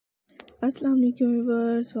Assalamu alaikum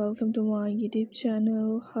viewers, welcome to my YouTube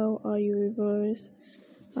channel. How are you viewers?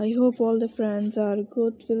 I hope all the friends are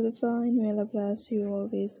good, will be fine. May Allah bless you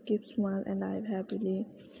always, keep smile and live happily.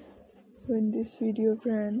 So in this video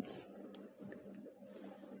friends,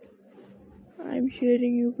 I'm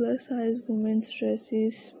sharing you plus size women's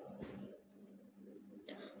dresses.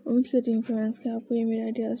 उम्मीद करती हूँ friends कि आपको ये मेरे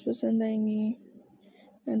ideas पसंद आएंगे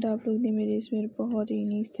and आप लोग ने मेरे इसमें बहुत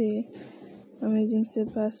यूनिक थे अमेजिंग से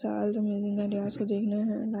स्टाइल्स अमेजिंग आइडियाज़ को देखना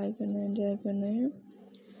है, लाइक करना है, एंजॉय करना है।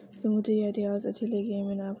 तो मुझे ये आइडियाज़ अच्छे लगे,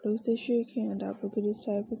 मैंने आप लोग से शेयर किए एंड आप लोग को जिस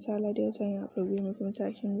टाइप के स्टाइल आइडियाज़ चाहिए आप लोग भी हमें कमेंट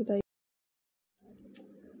सेक्शन में बताइए।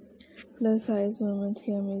 प्लस साइज वुमेंस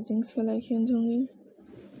के अमेजिंग कलेक्शन होंगे,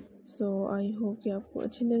 सो आई होप कि आपको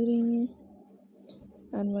अच्छी लग रही हैं।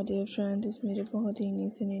 एंड माय डियर फ्रेंड्स, इस मेरे बहुत ही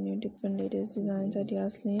यूनिक से new different latest design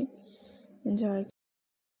ideas लें, enjoy.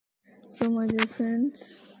 So my dear friends,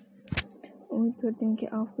 उम्मीद करती हूँ कि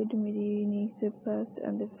आपको जो मेरी यूनिक से best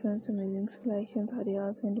and different amazing collection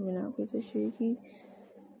ideas हैं जो मैंने आपके साथ शेयर की,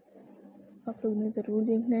 आप लोग ने ज़रूर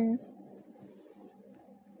देखना है,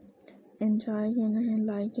 एंजॉय करना है,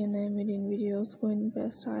 लाइक करना है मेरी इन वीडियोस को, इन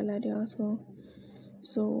बेस्ट स्टाइल आइडियाज़ को।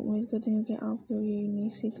 सो उम्मीद करती हूँ कि आपको ये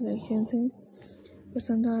यूनिक सी कलेक्शन हैं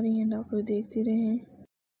पसंद आ रही हैं, आप लोग देखते रहें,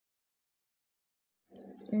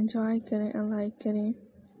 एंजॉय करें और लाइक करें।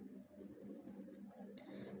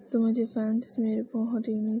 तो मुझे फैंस मेरे बहुत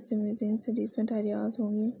ही यूनिक से अमेजिंग से डिफरेंट आइडियाज़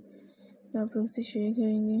होंगे जो आप लोग से शेयर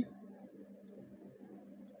करेंगे।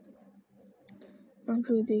 आप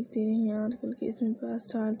लोग देखते रहें आजकल के इसमें बेस्ट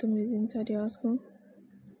स्टाइल अमेजिंग आइडियाज़ को,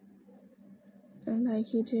 लाइक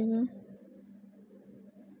कीजिएगा।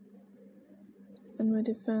 एंड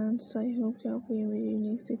मेरे फैंस, आई होप कि आपको ये मेरी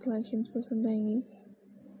यूनिक से कलेक्शन पसंद आएंगी।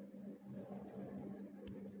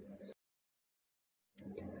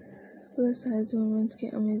 प्लस साइज वुमेंस के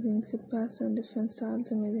अमेजिंग से best and different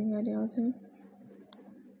styles amazing ideas हैं।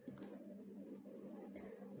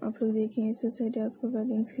 आप लोग देखें इस आइडियाज़ को,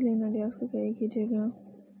 वेडिंग्स के लिए आइडियाज़ को कैरी कीजिएगा,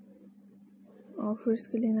 ऑफर्स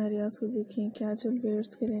के लिए आइडियाज़ को देखें, कैजुअल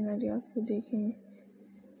वेयर्स के लिए आइडियाज़ को देखें।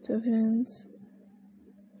 तो फ्रेंड्स,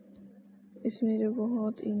 इस मेरे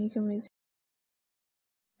बहुत unique amazing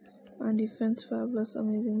and different fabulous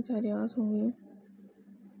amazing ideas होंगे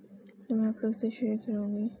जो मैं आप लोग से शेयर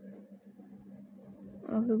करूँगी।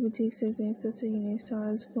 आप लोग भी देख सकते हैं इस तरह से यूनिक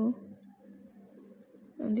स्टाइल्स को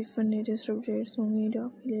एंड डिफरेंट लेटेस्ट अपडेट्स होंगे जो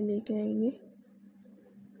आपके लिए लेके आएंगे।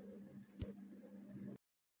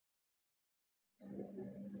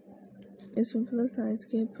 इसमें प्लस साइज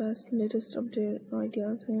के बेस्ट लेटेस्ट अपडेट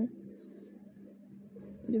आइडियाज़ हैं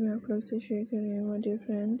जो मैं आप लोग से शेयर कर रही हूँ माय डियर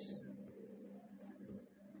फ्रेंड्स।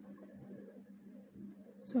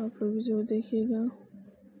 तो आप लोग जो देखिएगा,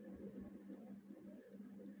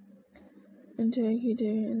 एंजॉय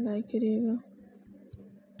कीजिएगा, लाइक करिएगा।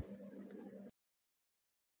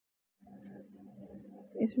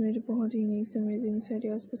 इसमें मेरे बहुत ही यूनिक अमेजिंग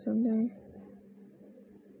आइडियाज़ पसंद आए,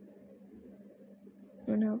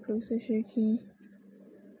 मैंने आप लोग से शेयर की।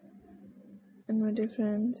 एंड माय डियर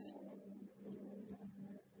फ्रेंड्स,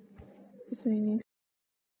 इसमें यूनिक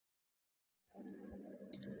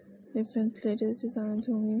डिफरेंट लेटेस्ट डिज़ाइन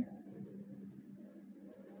होंगे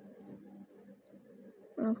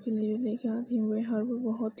आपके लिए लेके आती हूँ। वे हर वो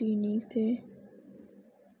बहुत ही यूनिक थे,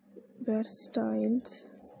 best styles.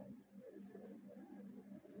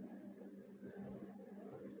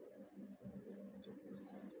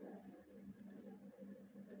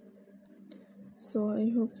 So I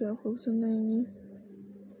hope कि आपको पसंद आएंगे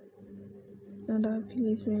एंड आपके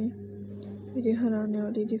लिए इसमें मेरे हर आने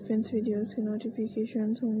वाली डिफरेंट वीडियोस की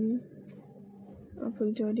नोटिफिकेशंस होंगी। आप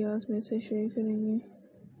लोग जो आइडियाज़ में से शेयर करेंगे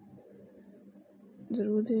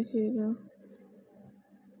ज़रूर देखिएगा,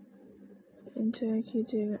 एंजॉय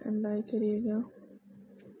कीजिएगा एंड लाइक करिएगा।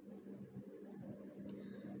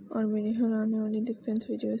 और मेरे हर आने वाली डिफरेंट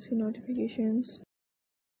वीडियोस की नोटिफिकेशंस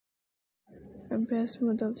एंड बेस्ट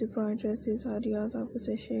मतलब द प्राइड ड्रेसेस आइडियाज़ आपको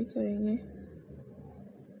से शेयर करेंगे,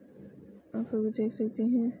 आप लोग देख सकते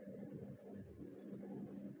हैं।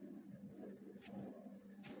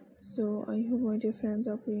 सो I hope my dear friends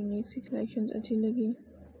आपको यूनिक सी कलेक्शन अच्छी लगी।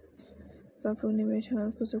 तो आप लोगों ने मेरे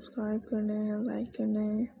चैनल को सब्सक्राइब करना है, लाइक करना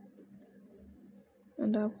है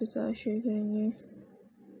एंड आपके साथ शेयर करेंगे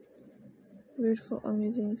beautiful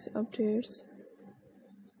amazing updates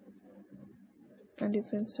and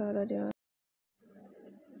different style ideas.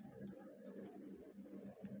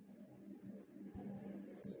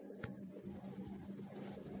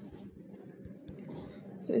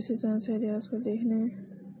 तो इसी तरह से आइडियाज़ को देखना है,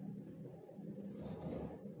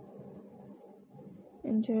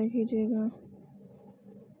 एंजॉय कीजिएगा।